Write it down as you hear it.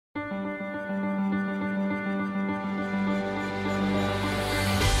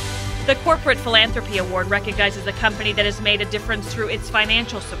The Corporate Philanthropy Award recognizes a company that has made a difference through its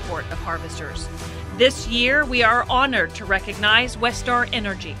financial support of harvesters. This year, we are honored to recognize Westar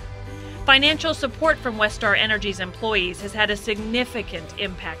Energy. Financial support from Westar Energy's employees has had a significant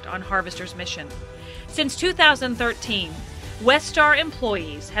impact on Harvester's mission. Since 2013, Westar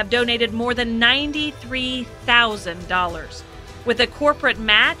employees have donated more than $93,000, with a corporate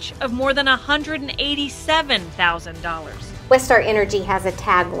match of more than $187,000. Westar Energy has a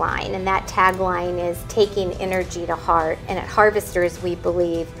tagline, and that tagline is taking energy to heart. And at Harvesters, we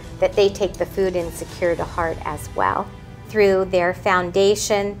believe that they take the food insecure to heart as well. Through their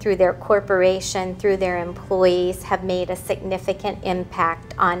foundation, through their corporation, through their employees, have made a significant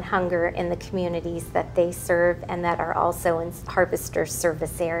impact on hunger in the communities that they serve and that are also in Harvester's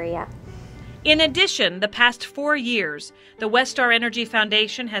service area. In addition, the past 4 years, the Westar Energy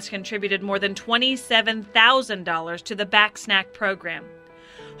Foundation has contributed more than $27,000 to the Back Snack program.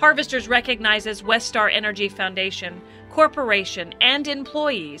 Harvesters recognizes Westar Energy Foundation, corporation, and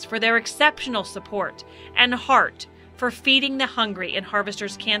employees for their exceptional support and heart for feeding the hungry in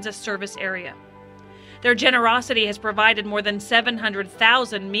Harvester's Kansas service area. Their generosity has provided more than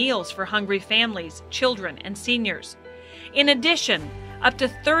 700,000 meals for hungry families, children, and seniors. In addition, up to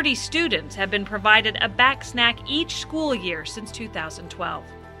 30 students have been provided a back snack each school year since 2012.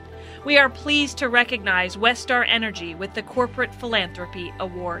 We are pleased to recognize Westar Energy with the Corporate Philanthropy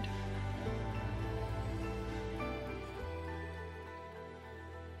Award.